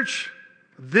church,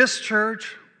 this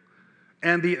church,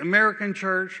 and the American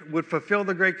church would fulfill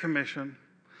the Great Commission,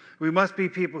 we must be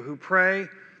people who pray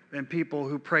and people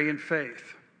who pray in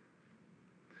faith.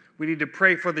 We need to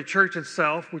pray for the church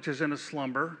itself, which is in a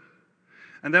slumber.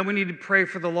 And then we need to pray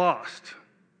for the lost.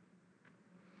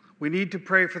 We need to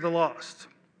pray for the lost.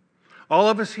 All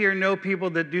of us here know people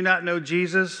that do not know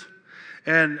Jesus.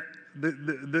 And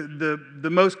the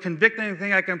most convicting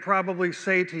thing I can probably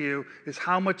say to you is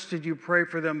how much did you pray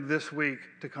for them this week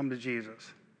to come to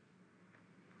Jesus?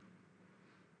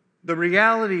 The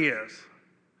reality is,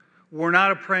 we're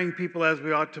not a praying people as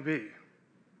we ought to be.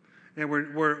 And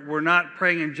we're not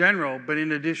praying in general, but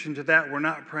in addition to that, we're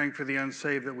not praying for the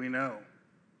unsaved that we know.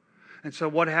 And so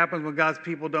what happens when God's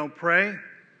people don't pray?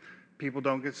 People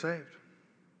don't get saved.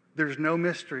 There's no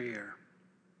mystery here.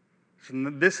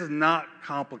 So this is not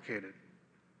complicated.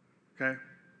 Okay?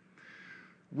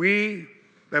 We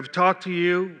have talked to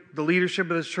you, the leadership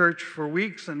of this church, for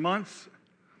weeks and months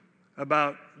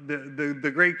about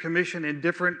the Great Commission in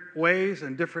different ways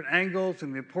and different angles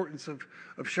and the importance of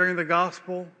sharing the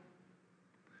gospel.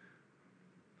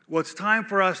 Well, it's time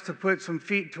for us to put some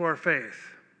feet to our faith.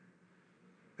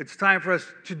 It's time for us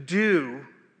to do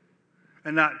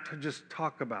and not to just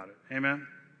talk about it. Amen?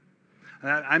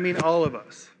 And I mean all of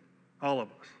us. All of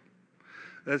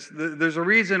us. There's a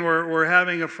reason we're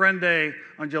having a Friend Day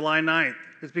on July 9th.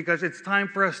 It's because it's time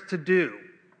for us to do.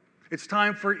 It's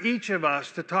time for each of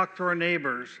us to talk to our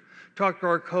neighbors, talk to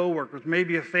our coworkers,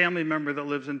 maybe a family member that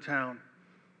lives in town,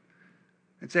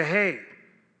 and say, hey,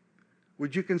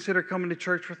 would you consider coming to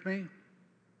church with me?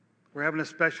 We're having a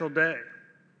special day.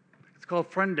 It's called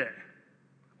Friend Day.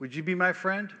 Would you be my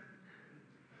friend?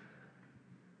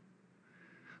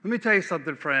 Let me tell you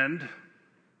something, friend.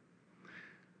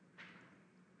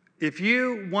 If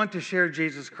you want to share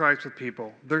Jesus Christ with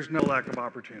people, there's no lack of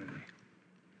opportunity.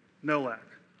 No lack.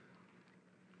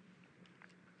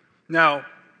 Now,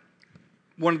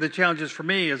 one of the challenges for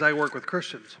me is I work with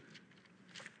Christians.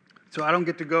 So I don't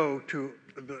get to go to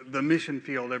the mission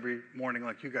field every morning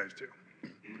like you guys do.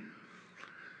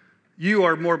 You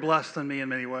are more blessed than me in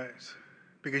many ways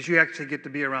because you actually get to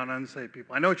be around unsaved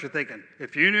people. I know what you're thinking.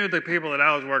 If you knew the people that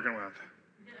I was working with,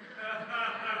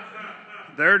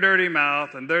 their dirty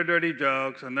mouth and their dirty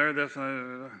jokes and their this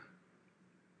and that.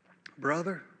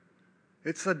 Brother,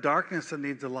 it's the darkness that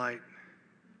needs the light.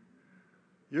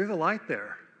 You're the light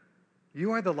there.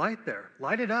 You are the light there.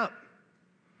 Light it up.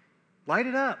 Light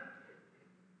it up.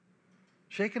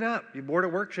 Shake it up. You bored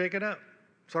at work? Shake it up.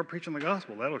 Start preaching the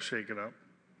gospel. That'll shake it up.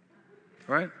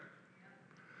 Right?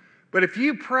 But if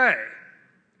you pray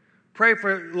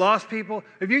for lost people,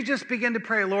 if you just begin to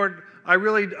pray, Lord, I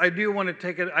do want to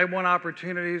take it. I want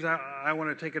opportunities. I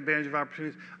want to take advantage of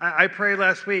opportunities. I prayed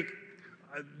last week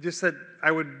just that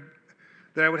I would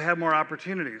have more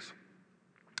opportunities.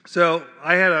 So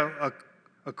I had a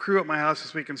crew at my house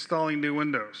this week installing new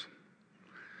windows.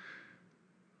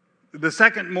 The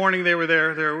second morning they were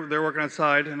there, they're working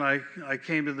outside, and I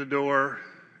came to the door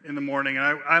in the morning,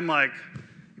 and I'm like,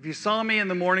 if you saw me in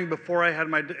the morning before I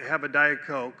have a Diet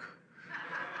Coke,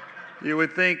 you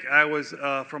would think I was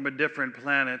from a different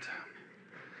planet.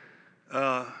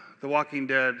 The Walking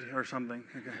Dead or something.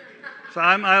 Okay. So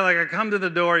I come to the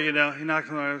door, he knocks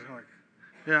on the door, I'm like,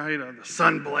 yeah, the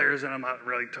sun blares and I'm not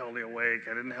really totally awake.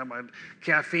 I didn't have my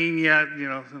caffeine yet,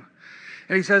 And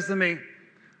he says to me,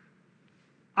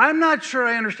 I'm not sure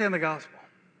I understand the gospel.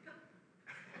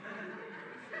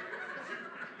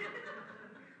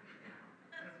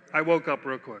 I woke up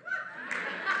real quick.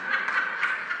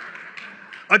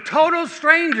 A total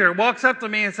stranger walks up to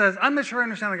me and says, I'm not sure I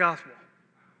understand the gospel.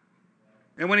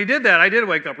 And when he did that, I did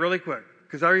wake up really quick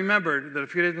because I remembered that a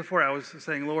few days before I was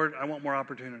saying, Lord, I want more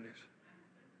opportunities.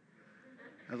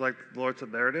 I was like, the Lord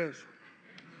said, there it is.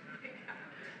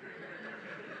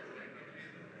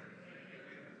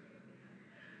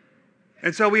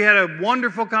 And so we had a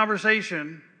wonderful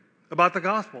conversation about the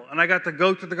gospel, and I got to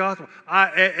go through the gospel.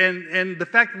 And the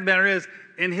fact of the matter is,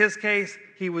 in his case,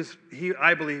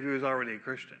 I believe he was already a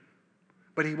Christian,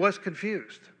 but he was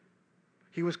confused.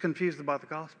 He was confused about the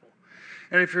gospel.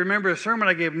 And if you remember a sermon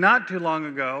I gave not too long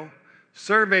ago,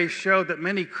 surveys showed that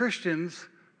many Christians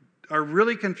are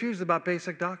really confused about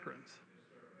basic doctrines.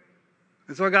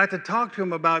 And so I got to talk to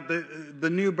him about the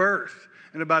new birth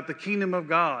and about the kingdom of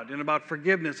God and about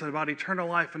forgiveness and about eternal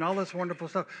life and all this wonderful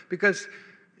stuff because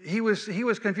he was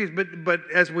confused. But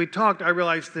as we talked, I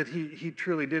realized that he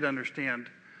truly did understand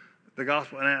the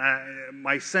gospel. And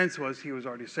my sense was he was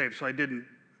already saved. So I didn't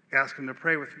ask him to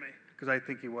pray with me because I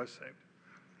think he was saved.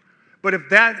 But if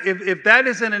that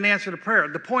isn't an answer to prayer,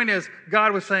 the point is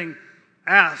God was saying,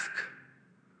 ask,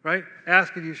 right?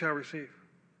 Ask and you shall receive.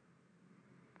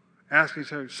 Ask and you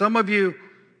shall receive.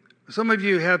 Some of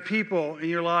you have people in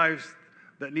your lives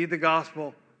that need the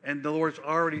gospel and the Lord's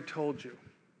already told you.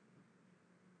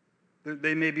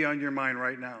 They may be on your mind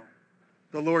right now.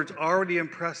 The Lord's already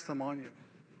impressed them on you.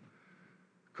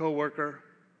 Co-worker,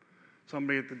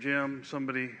 somebody at the gym,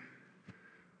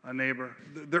 a neighbor.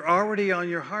 They're already on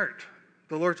your heart.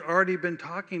 The Lord's already been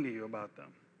talking to you about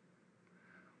them.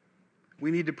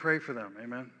 We need to pray for them.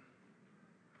 Amen.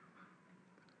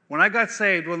 When I got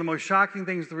saved, one of the most shocking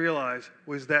things to realize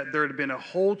was that there had been a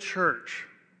whole church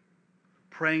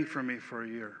praying for me for a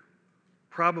year,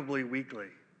 probably weekly.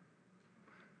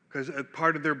 Because as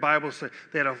part of their Bible study,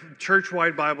 they had a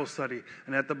church-wide Bible study,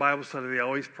 and at the Bible study, they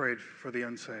always prayed for the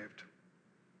unsaved.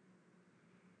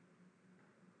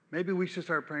 Maybe we should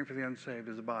start praying for the unsaved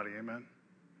as a body, amen?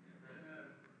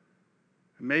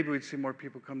 And maybe we'd see more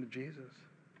people come to Jesus.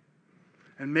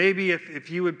 And maybe if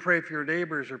you would pray for your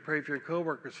neighbors or pray for your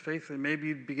coworkers faithfully, maybe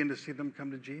you'd begin to see them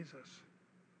come to Jesus.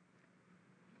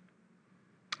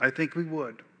 I think we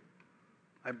would.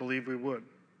 I believe we would.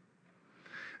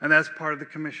 And that's part of the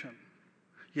commission.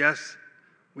 Yes,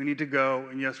 we need to go,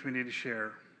 and yes, we need to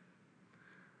share.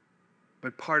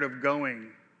 But part of going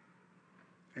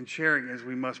and sharing is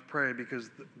we must pray because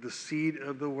the seed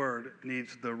of the word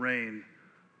needs the rain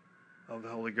of the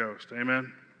Holy Ghost.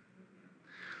 Amen?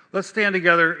 Let's stand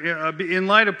together. In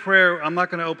light of prayer, I'm not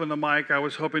going to open the mic. I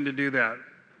was hoping to do that.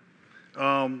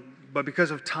 But because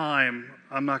of time,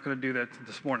 I'm not going to do that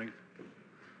this morning.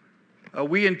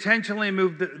 We intentionally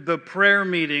moved the prayer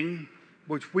meeting,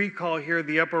 which we call here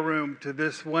the upper room, to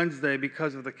this Wednesday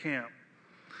because of the camp.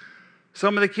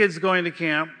 Some of the kids going to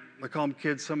camp, I call them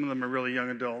kids, some of them are really young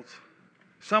adults.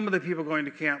 Some of the people going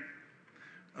to camp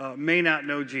may not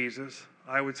know Jesus.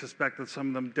 I would suspect that some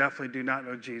of them definitely do not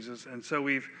know Jesus. And so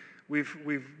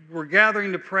we're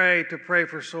gathering to pray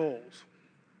for souls.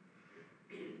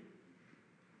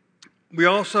 We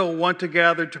also want to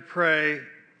gather to pray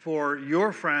for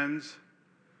your friends,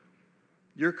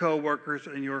 your co-workers,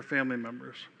 and your family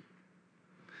members.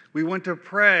 We want to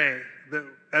pray that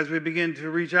as we begin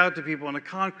to reach out to people in a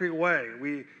concrete way,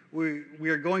 we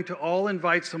are going to all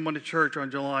invite someone to church on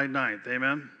July 9th.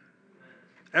 Amen?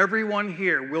 Everyone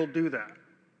here will do that.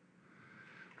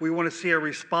 We want to see a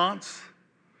response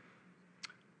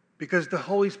because the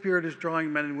Holy Spirit is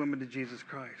drawing men and women to Jesus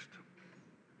Christ.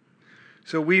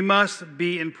 So we must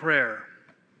be in prayer.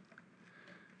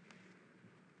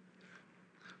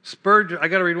 Spurgeon, I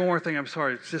got to read one more thing. I'm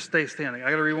sorry. Just stay standing. I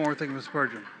got to read one more thing from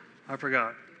Spurgeon. I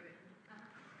forgot.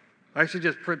 I should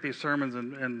just print these sermons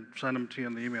and send them to you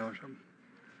in the email or something.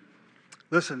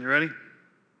 Listen, you ready?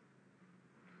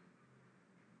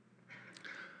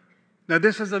 Now,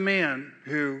 this is a man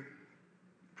who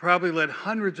probably led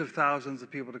hundreds of thousands of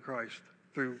people to Christ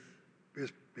through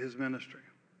his ministry.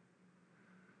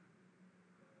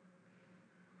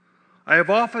 I have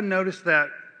often noticed that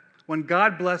when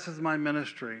God blesses my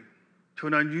ministry to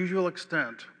an unusual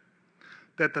extent,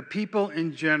 that the people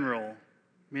in general,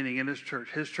 meaning in his church,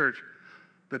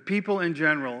 the people in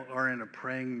general are in a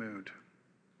praying mood.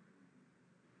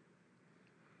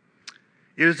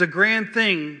 It is a grand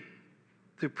thing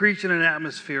to preach in an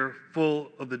atmosphere full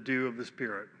of the dew of the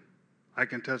Spirit. I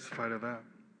can testify to that.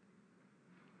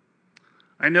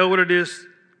 I know what it is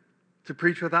to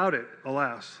preach without it,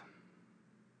 alas.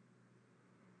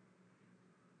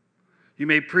 You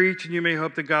may preach and you may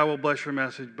hope that God will bless your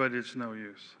message, but it's no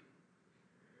use.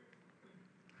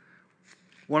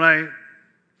 When I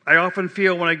often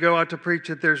feel when I go out to preach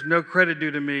that there's no credit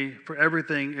due to me, for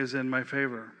everything is in my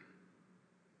favor.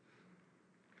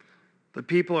 The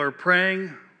people are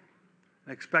praying,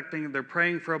 expecting, they're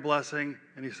praying for a blessing,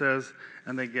 and he says,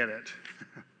 and they get it.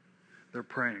 They're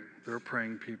praying. They're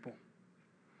praying people.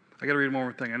 I got to read one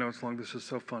more thing. I know it's long. This is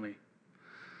so funny.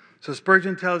 So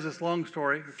Spurgeon tells this long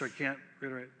story, which I can't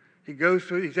reiterate.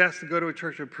 He's asked to go to a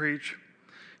church to preach.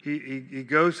 He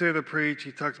goes there to preach.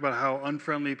 He talks about how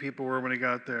unfriendly people were when he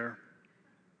got there.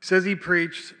 He says he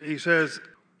preached. He says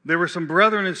there were some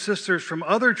brethren and sisters from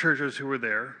other churches who were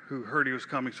there, who heard he was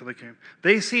coming, so they came.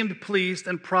 They seemed pleased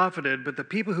and profited, but the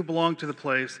people who belonged to the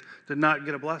place did not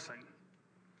get a blessing.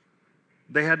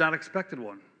 They had not expected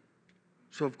one.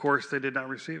 So, of course, they did not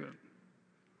receive it.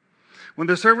 When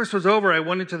the service was over, I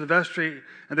went into the vestry,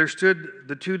 and there stood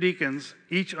the two deacons,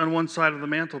 each on one side of the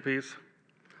mantelpiece.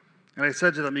 And I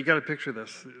said to them, you got to picture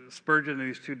this, Spurgeon and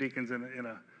these two deacons in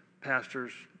a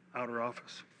pastor's outer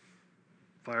office,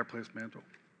 fireplace mantle.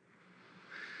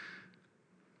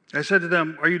 I said to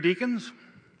them, are you deacons?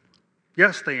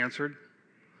 Yes, they answered.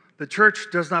 The church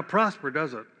does not prosper,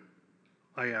 does it?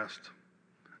 I asked.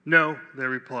 No, they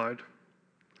replied.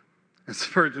 And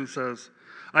Spurgeon says,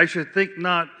 I should think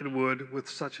not it would with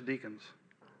such deacons.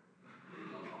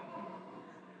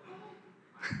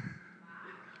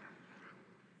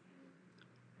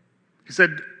 He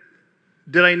said,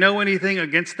 did I know anything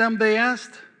against them, they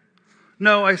asked.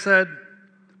 No, I said,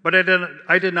 but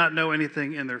I did not know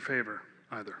anything in their favor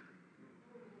either.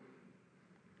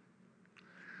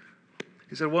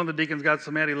 He said one of the deacons got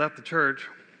so mad he left the church,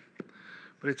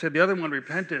 but he said the other one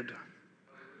repented,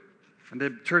 and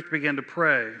the church began to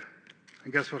pray.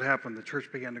 And guess what happened? The church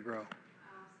began to grow.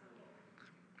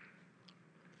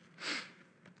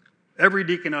 Every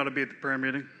deacon ought to be at the prayer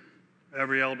meeting,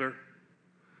 every elder,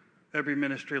 every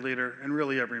ministry leader, and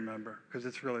really every member, because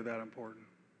it's really that important.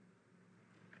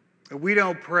 If we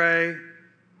don't pray,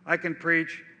 I can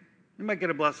preach. You might get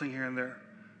a blessing here and there.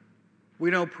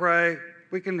 We don't pray.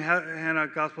 We can hand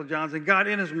out Gospel Johns, and God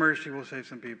in his mercy will save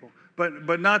some people,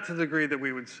 but not to the degree that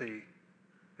we would see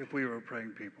if we were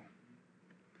praying people.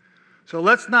 So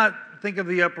let's not think of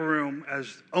the upper room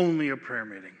as only a prayer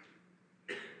meeting.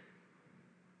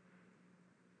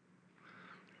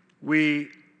 We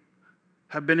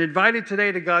have been invited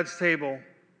today to God's table,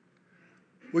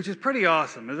 which is pretty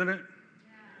awesome, isn't it?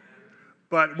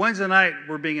 But Wednesday night,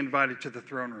 we're being invited to the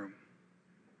throne room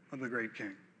of the great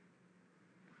King.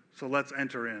 So let's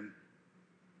enter in.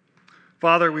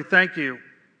 Father, we thank you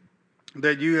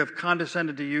that you have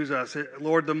condescended to use us.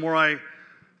 Lord, the more I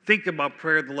think about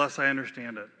prayer, the less I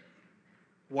understand it.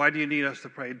 Why do you need us to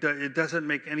pray? It doesn't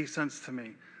make any sense to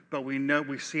me, but we know,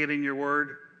 we see it in your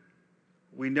word.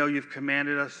 We know you've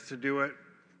commanded us to do it.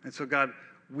 And so, God,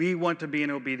 we want to be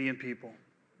an obedient people.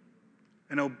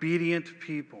 An obedient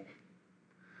people.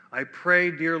 I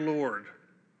pray, dear Lord,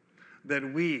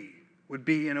 that we would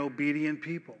be an obedient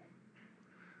people.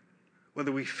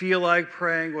 Whether we feel like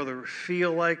praying, whether we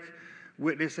feel like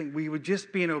witnessing, we would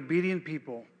just be an obedient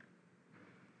people.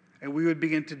 And we would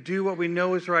begin to do what we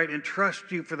know is right and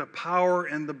trust you for the power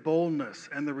and the boldness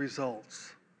and the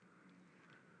results.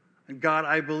 And God,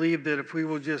 I believe that if we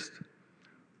will just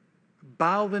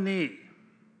bow the knee,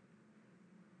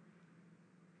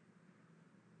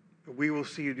 we will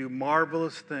see you do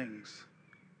marvelous things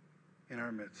in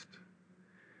our midst.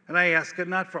 And I ask it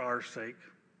not for our sake.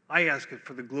 I ask it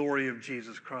for the glory of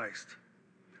Jesus Christ,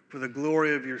 for the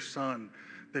glory of your Son,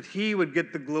 that he would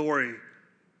get the glory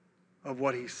of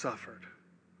what he suffered.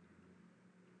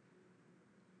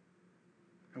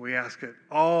 And we ask it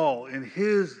all in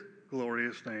his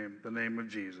glorious name, the name of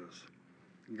Jesus.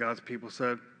 And God's people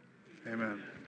said, amen.